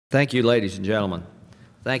Thank you, ladies and gentlemen.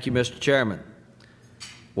 Thank you, Mr. Chairman.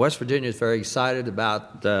 West Virginia is very excited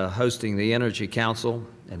about hosting the Energy Council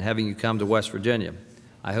and having you come to West Virginia.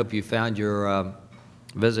 I hope you found your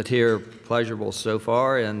visit here pleasurable so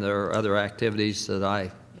far, and there are other activities that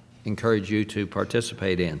I encourage you to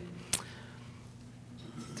participate in.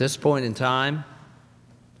 At this point in time,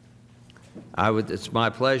 it's my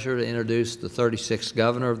pleasure to introduce the 36th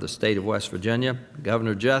Governor of the state of West Virginia.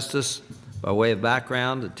 Governor Justice, by way of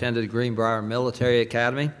background, attended Greenbrier Military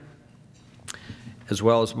Academy, as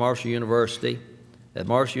well as Marshall University. At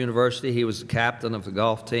Marshall University, he was the captain of the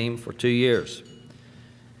golf team for 2 years.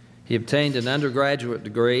 He obtained an undergraduate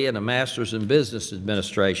degree and a master's in business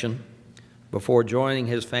administration before joining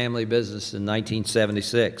his family business in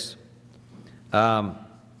 1976.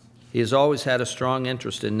 He has always had a strong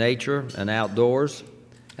interest in nature and outdoors,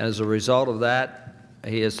 and as a result of that,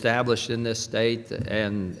 he established in this state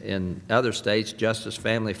and in other states Justice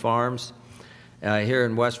Family Farms here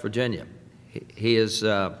in West Virginia. He has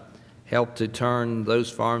helped to turn those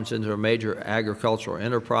farms into a major agricultural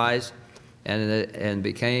enterprise and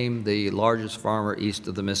became the largest farmer east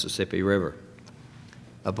of the Mississippi River.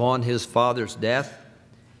 Upon his father's death,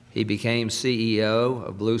 he became CEO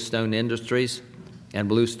of Bluestone Industries and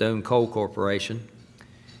Bluestone Coal Corporation.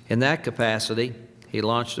 In that capacity, he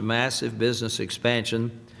launched a massive business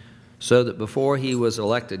expansion so that before he was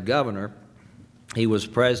elected governor, he was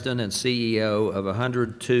president and CEO of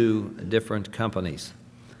 102 different companies.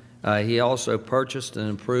 He also purchased and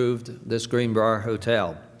improved this Greenbrier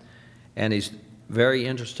Hotel, and he's very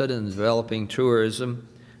interested in developing tourism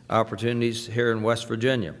opportunities here in West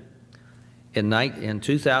Virginia. In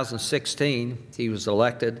 2016, he was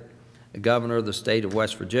elected governor of the state of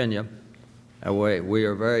West Virginia. We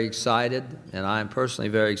are very excited, and I am personally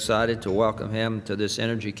very excited to welcome him to this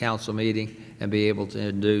Energy Council meeting and be able to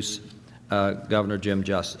introduce Governor Jim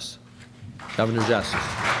Justice. Governor Justice.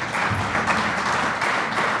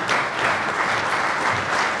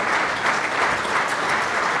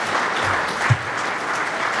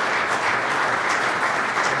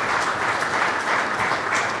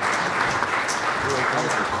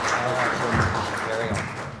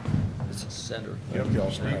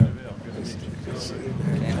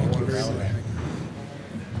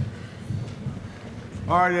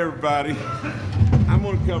 All right, everybody. I'm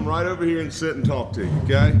going to come right over here and sit and talk to you,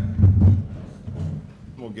 okay? I'm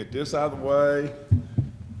going to get this out of the way.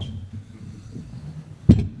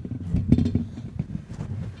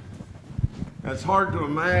 Now, it's hard to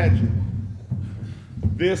imagine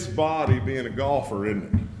this body being a golfer, isn't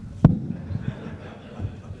it?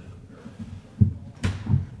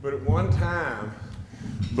 But at one time,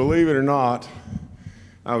 believe it or not,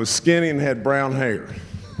 I was skinny and had brown hair.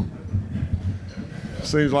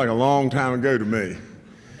 Seems like a long time ago to me.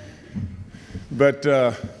 But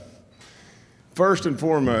first and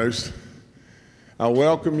foremost, I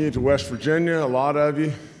welcome you to West Virginia, a lot of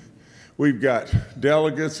you. We've got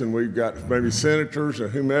delegates and we've got maybe senators or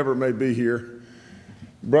whomever may be here.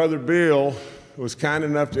 Brother Bill was kind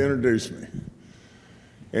enough to introduce me.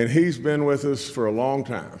 And he's been with us for a long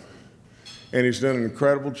time. And he's done an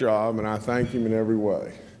incredible job, and I thank him in every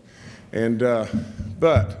way. And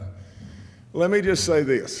but let me just say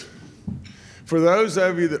this. For those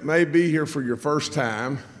of you that may be here for your first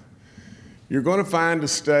time, you're going to find a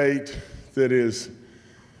state that is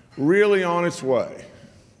really on its way,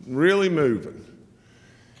 really moving.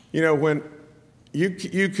 You know, when you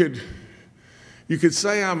could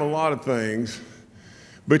say I'm a lot of things,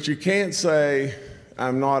 but you can't say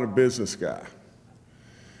I'm not a business guy.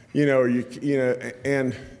 You know,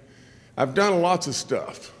 and I've done lots of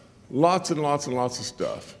stuff, lots and lots and lots of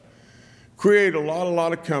stuff. Created a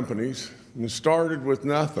lot of companies and started with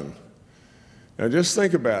nothing. Now just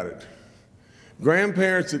think about it.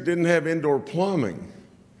 Grandparents that didn't have indoor plumbing.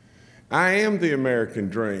 I am the American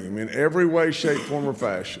dream in every way, shape, form, or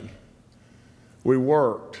fashion. We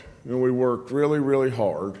worked, and we worked really, really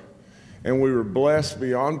hard, and we were blessed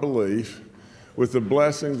beyond belief with the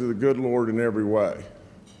blessings of the good Lord in every way.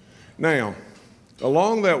 Now,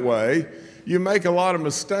 along that way, you make a lot of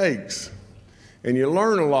mistakes, and you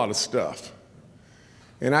learn a lot of stuff.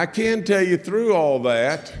 And I can tell you through all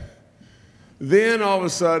that, then all of a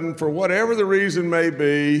sudden, for whatever the reason may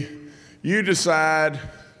be, you decide,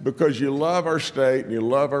 because you love our state and you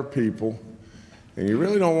love our people, and you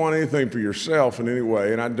really don't want anything for yourself in any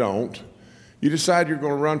way, and I don't, you decide you're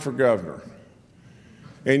going to run for governor.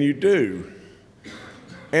 And you do.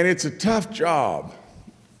 And it's a tough job.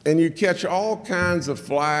 And you catch all kinds of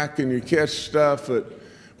flack, and you catch stuff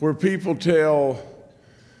where people tell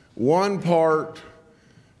one part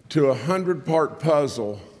to 100-part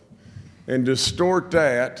puzzle, and distort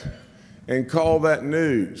that and call that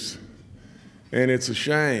news. And it's a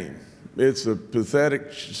shame. It's a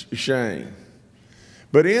pathetic shame.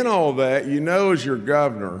 But in all that, you know as your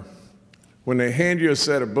governor, when they hand you a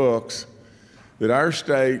set of books, that our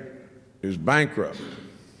state is bankrupt.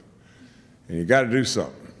 And you got to do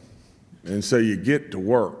something. And so you get to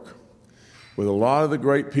work with a lot of the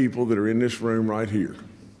great people that are in this room right here.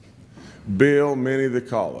 Bill, many of the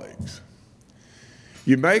colleagues.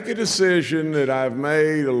 You make a decision that I've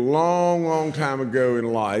made a long, long time ago in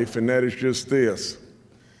life, and that is just this.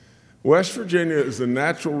 West Virginia is a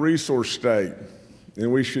natural resource state,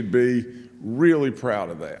 and we should be really proud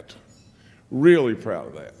of that. Really proud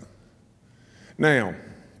of that. Now,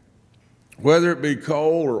 whether it be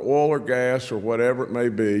coal or oil or gas or whatever it may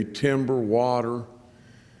be, timber, water,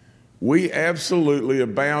 we absolutely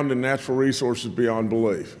abound in natural resources beyond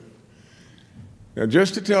belief. Now,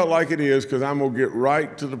 just to tell it like it is, because I'm going to get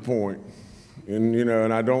right to the point, and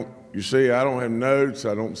and I don't, you see, I don't have notes,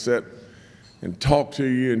 I don't sit and talk to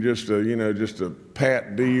you and just a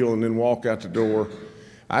pat deal and then walk out the door.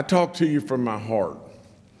 I talk to you from my heart.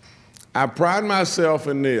 I pride myself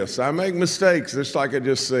in this. I make mistakes, just like I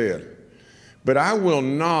just said, but I will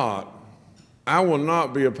not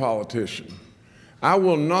be a politician. I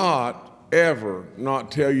will not ever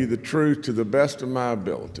not tell you the truth to the best of my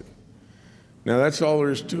ability. Now, that's all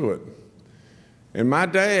there is to it. And my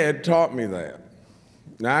dad taught me that.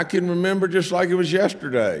 Now, I can remember just like it was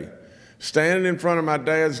yesterday, standing in front of my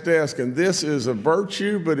dad's desk, and this is a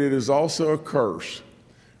virtue, but it is also a curse,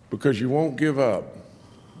 because you won't give up.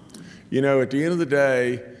 At the end of the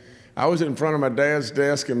day, I was in front of my dad's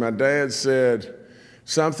desk, and my dad said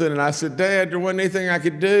something, and I said, "Dad, there wasn't anything I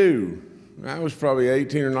could do." I was probably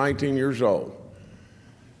 18 or 19 years old.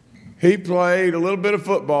 He played a little bit of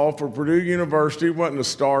football for Purdue University. He wasn't a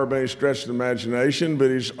star by any stretch of the imagination, but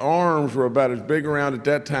his arms were about as big around at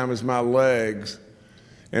that time as my legs.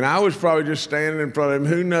 And I was probably just standing in front of him.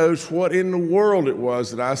 Who knows what in the world it was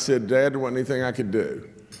that I said, "Dad, there wasn't anything I could do."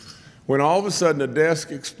 When all of a sudden the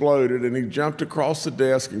desk exploded, and he jumped across the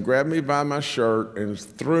desk and grabbed me by my shirt and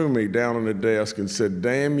threw me down on the desk and said,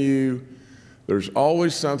 "Damn you, there's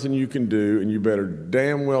always something you can do, and you better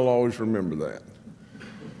damn well always remember that."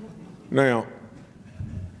 Now,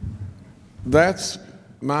 that's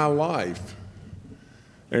my life,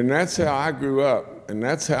 and that's how I grew up, and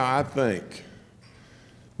that's how I think.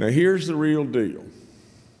 Now, here's the real deal.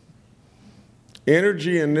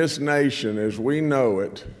 Energy in this nation, as we know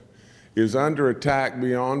it, is under attack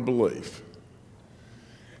beyond belief,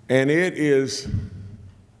 and it is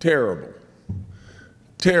terrible,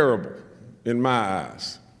 terrible in my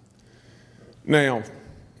eyes. Now,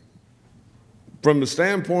 from the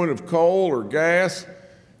standpoint of coal or gas,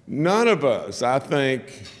 none of us, I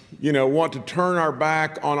think, want to turn our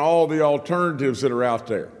back on all the alternatives that are out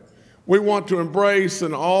there. We want to embrace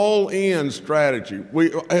an all-in strategy.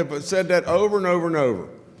 We have said that over and over and over.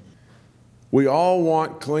 We all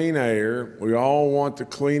want clean air. We all want the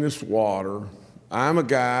cleanest water. I'm a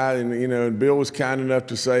guy, and Bill was kind enough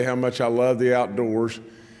to say how much I love the outdoors.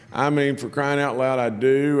 I mean, for crying out loud, I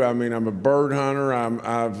do. I mean, I'm a bird hunter.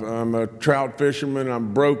 I'm a trout fisherman.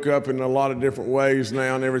 I'm broke up in a lot of different ways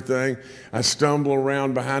now and everything. I stumble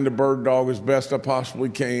around behind a bird dog as best I possibly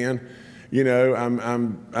can.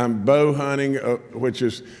 I'm bow hunting, which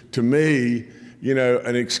is, to me,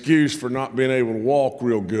 an excuse for not being able to walk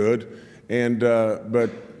real good. And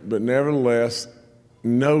but nevertheless,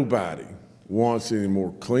 nobody wants any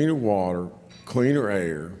more cleaner water, cleaner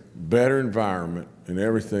air, better environment, and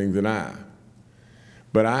everything than I.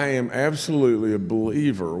 But I am absolutely a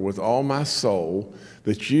believer with all my soul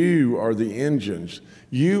that you are the engines,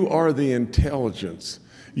 you are the intelligence,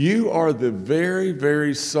 you are the very,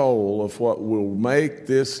 very soul of what will make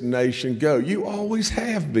this nation go. You always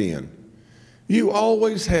have been. You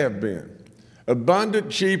always have been. Abundant,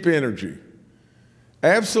 cheap energy.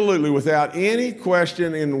 Absolutely, without any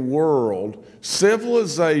question in the world,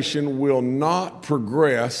 civilization will not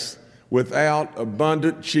progress without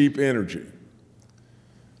abundant, cheap energy.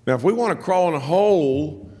 Now, if we want to crawl in a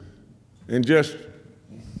hole and just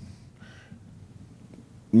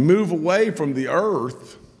move away from the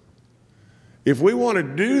earth, if we want to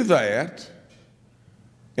do that,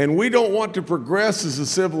 and we don't want to progress as a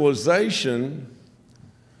civilization,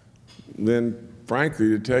 then frankly,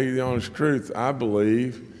 to tell you the honest truth, I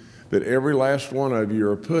believe that every last one of you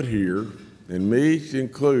are put here, and me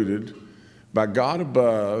included, by God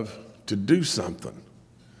above, to do something,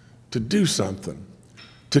 to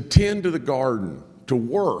tend to the garden, to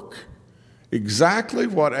work. Exactly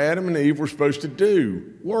what Adam and Eve were supposed to do,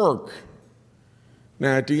 work.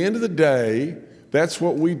 Now, at the end of the day, that's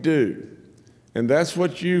what we do. And that's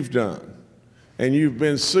what you've done. And you've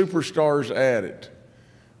been superstars at it.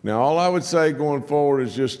 Now, all I would say going forward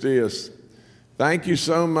is just this. Thank you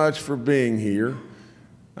so much for being here.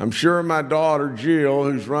 I'm sure my daughter, Jill,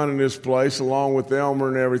 who's running this place, along with Elmer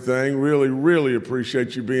and everything, really, really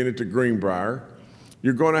appreciate you being at the Greenbrier.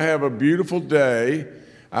 You're going to have a beautiful day.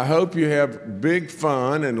 I hope you have big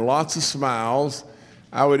fun and lots of smiles.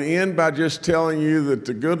 I would end by just telling you that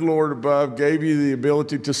the good Lord above gave you the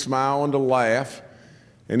ability to smile and to laugh.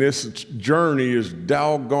 And this journey is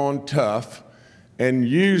doggone tough. And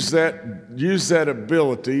use that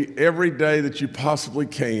ability every day that you possibly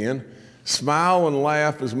can. Smile and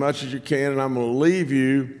laugh as much as you can. And I'm going to leave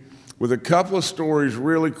you with a couple of stories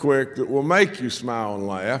really quick that will make you smile and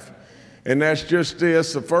laugh. And that's just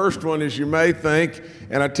this. The first one is you may think,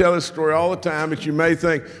 and I tell this story all the time, that you may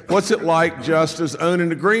think, what's it like, Justice, owning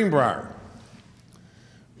the Greenbrier?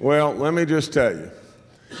 Well, let me just tell you.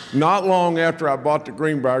 Not long after I bought the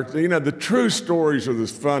Greenbrier, you know, the true stories are the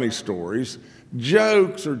funny stories.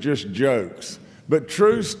 Jokes are just jokes, but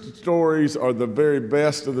true stories are the very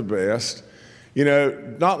best of the best. You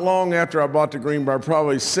know, not long after I bought the Greenbrier,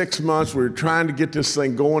 probably 6 months, we were trying to get this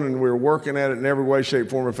thing going, and we were working at it in every way, shape,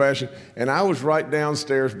 form, or fashion. And I was right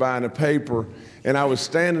downstairs buying a paper, and I was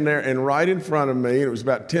standing there, and right in front of me, and it was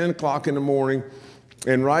about 10 o'clock in the morning,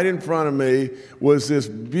 and right in front of me was this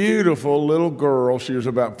beautiful little girl. She was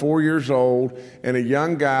about 4 years old, and a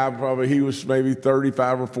young guy, probably he was maybe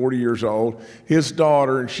 35 or 40 years old, his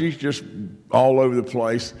daughter, and she's just all over the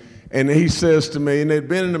place. And he says to me, and they'd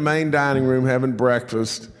been in the main dining room having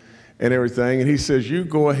breakfast and everything, and he says, you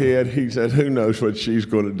go ahead. He said, who knows what she's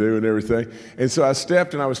going to do and everything. And so I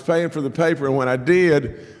stepped, and I was paying for the paper, and when I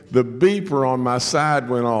did, the beeper on my side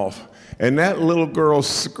went off. And that little girl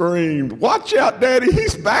screamed, watch out, Daddy,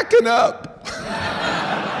 he's backing up.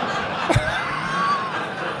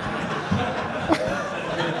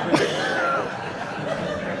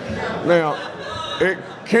 Now, it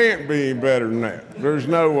can't be any better than that. There's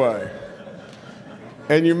no way.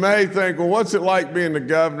 And you may think, well, what's it like being the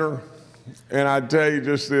governor? And I tell you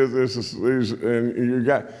just this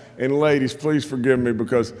and ladies, please forgive me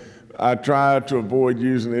because I try to avoid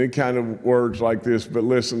using any kind of words like this, but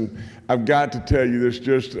listen, I've got to tell you this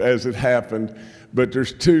just as it happened, but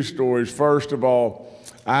there's two stories. First of all,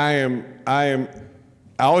 I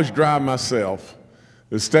always drive myself.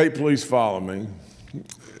 The state police follow me.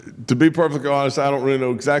 To be perfectly honest, I don't really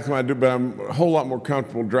know exactly what I do, but I'm a whole lot more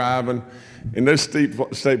comfortable driving. And this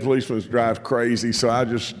state policeman drives crazy, so I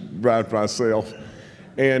just drive myself.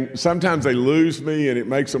 And sometimes they lose me, and it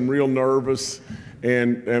makes them real nervous.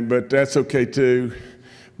 But that's okay too.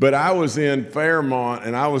 But I was in Fairmont,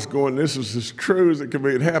 and I was going, this is as true as it could be.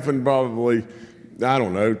 It happened probably, I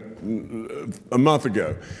don't know, a month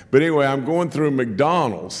ago. But anyway, I'm going through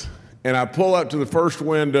McDonald's, and I pull up to the first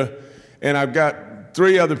window, and I've got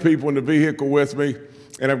 3 other people in the vehicle with me,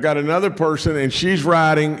 and I've got another person, and she's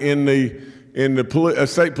riding in the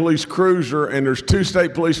state police cruiser, and there's 2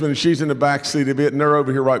 state policemen, and she's in the back seat of it, and they're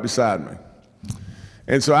over here right beside me.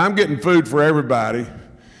 And so I'm getting food for everybody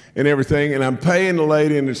and everything, and I'm paying the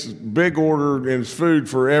lady, and it's a big order, and it's food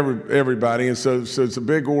for everybody, and so it's a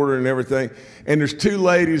big order and everything. And there's 2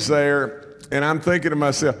 ladies there, and I'm thinking to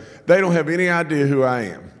myself, they don't have any idea who I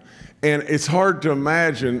am. And it's hard to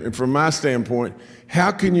imagine, from my standpoint,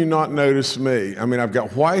 how can you not notice me? I mean, I've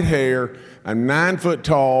got white hair, I'm 9 foot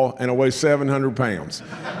tall, and I weigh 700 pounds.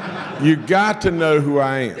 You got to know who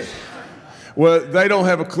I am. Well, they don't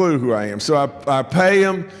have a clue who I am. So I pay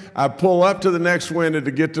them, I pull up to the next window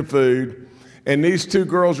to get the food, and these 2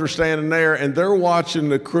 girls are standing there, and they're watching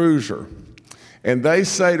the cruiser. And they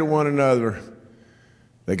say to one another,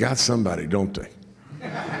 they got somebody, don't they?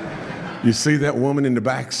 You see that woman in the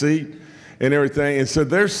back seat and everything? And so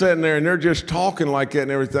they're sitting there, and they're just talking like that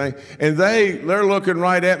and everything. And they're looking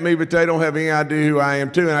right at me, but they don't have any idea who I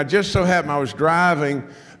am too. And I just so happened I was driving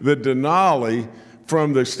the Denali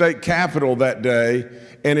from the state capitol that day,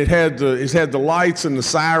 and it had the lights and the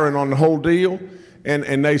siren on the whole deal.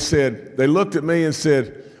 And they looked at me and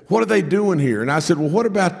said, what are they doing here? And I said, well, what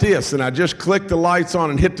about this? And I just clicked the lights on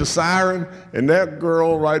and hit the siren, and that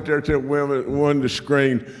girl right there to the one to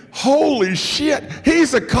scream, holy shit,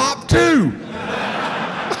 he's a cop too.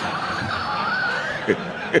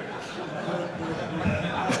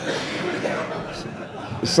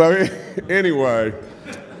 So anyway,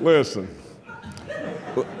 listen.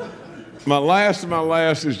 My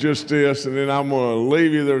last is just this, and then I'm going to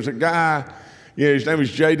leave you. There's a guy, his name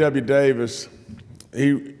was J.W. Davis.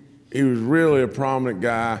 He was really a prominent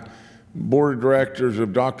guy, board of directors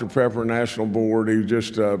of Dr. Pepper National Board. He was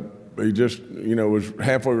just he just, you know, was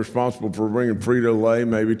halfway responsible for bringing Frito-Lay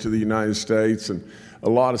maybe to the United States and a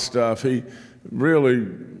lot of stuff. He really,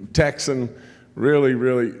 Texan,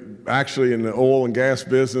 really, actually in the oil and gas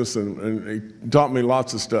business, and he taught me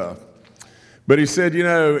lots of stuff. But he said, you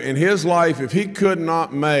know, in his life, if he could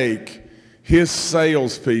not make his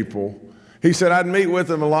salespeople, he said, I'd meet with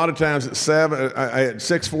him a lot of times at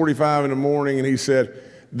 6:45 in the morning, and he said,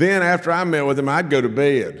 then after I met with him, I'd go to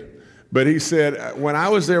bed. But he said, when I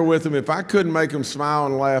was there with him, if I couldn't make him smile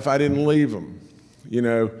and laugh, I didn't leave him, you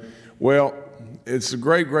know. Well, it's a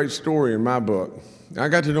great story in my book. I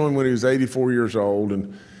got to know him when he was 84 years old,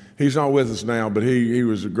 and he's not with us now, but he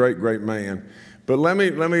was a great man. But let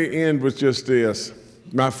me end with just this.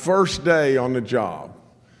 My first day on the job,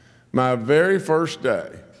 my very first day,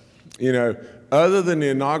 you know, other than the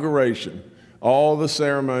inauguration, all the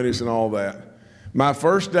ceremonies and all that, my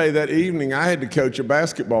first day that evening, I had to coach a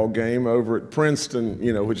basketball game over at Princeton,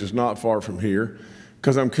 you know, which is not far from here,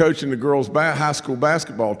 because I'm coaching the girls' high school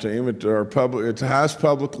basketball team at it's the highest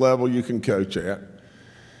public level you can coach at.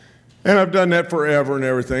 And I've done that forever and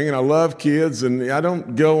everything, and I love kids, and I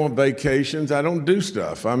don't go on vacations. I don't do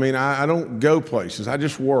stuff. I mean, I don't go places. I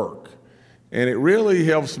just work. And it really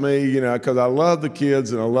helps me, you know, because I love the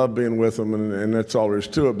kids, and I love being with them, and that's all there is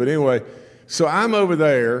to it. But anyway, so I'm over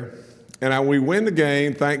there, and we win the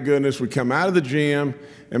game, thank goodness. We come out of the gym,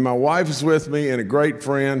 and my wife is with me and a great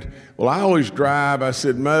friend. Well, I always drive. I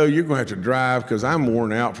said, Mo, you're going to have to drive because I'm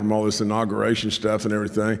worn out from all this inauguration stuff and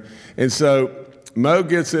everything. And so Mo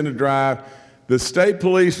gets in to drive. The state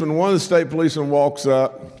policeman, one of the state policemen walks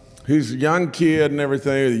up. He's a young kid and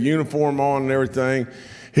everything, with a uniform on and everything.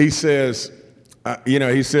 He says,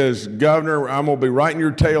 he says, Governor, I'm going to be right in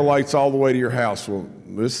your taillights all the way to your house. Well,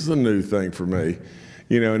 this is a new thing for me,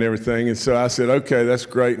 you know, and everything. And so I said, okay, that's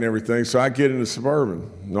great and everything. So I get in the Suburban,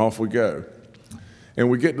 and off we go. And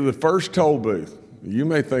we get to the first toll booth. You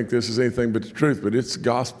may think this is anything but the truth, but it's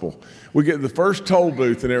gospel. We get to the first toll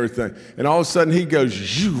booth and everything, and all of a sudden he goes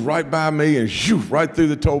shoo, right by me, and shoo, right through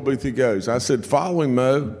the toll booth he goes. I said, follow him,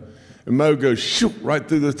 Mo. And Mo goes shoo, right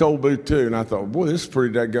through the toll booth too. And I thought, boy, this is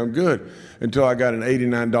pretty daggone good, until I got an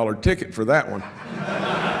 $89 ticket for that one.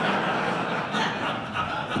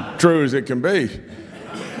 True as it can be.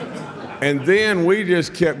 And then we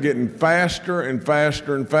just kept getting faster and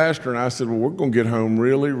faster and faster. And I said, well, we're going to get home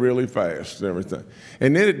really fast and everything.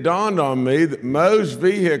 And then it dawned on me that Mo's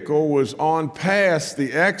vehicle was on past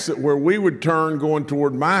the exit where we would turn going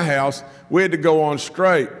toward my house. We had to go on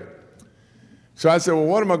straight. So I said, well,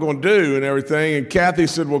 what am I going to do and everything? And Kathy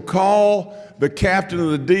said, well, call the captain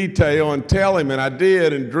of the detail and tell him. And I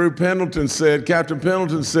did. And Captain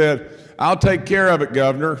Pendleton said, I'll take care of it,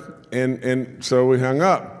 Governor. And so we hung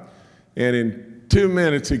up. And in 2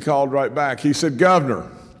 minutes, he called right back. He said,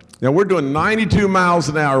 Governor, now we're doing 92 miles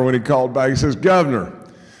an hour when he called back. He says, Governor,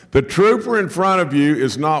 the trooper in front of you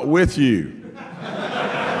is not with you.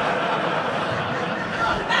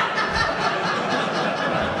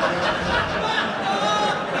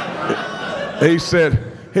 He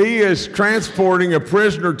said, he is transporting a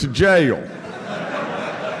prisoner to jail.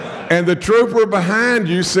 And the trooper behind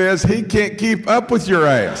you says he can't keep up with your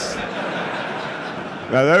ass.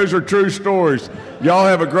 Now, those are true stories. Y'all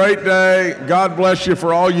have a great day. God bless you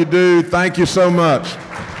for all you do. Thank you so much.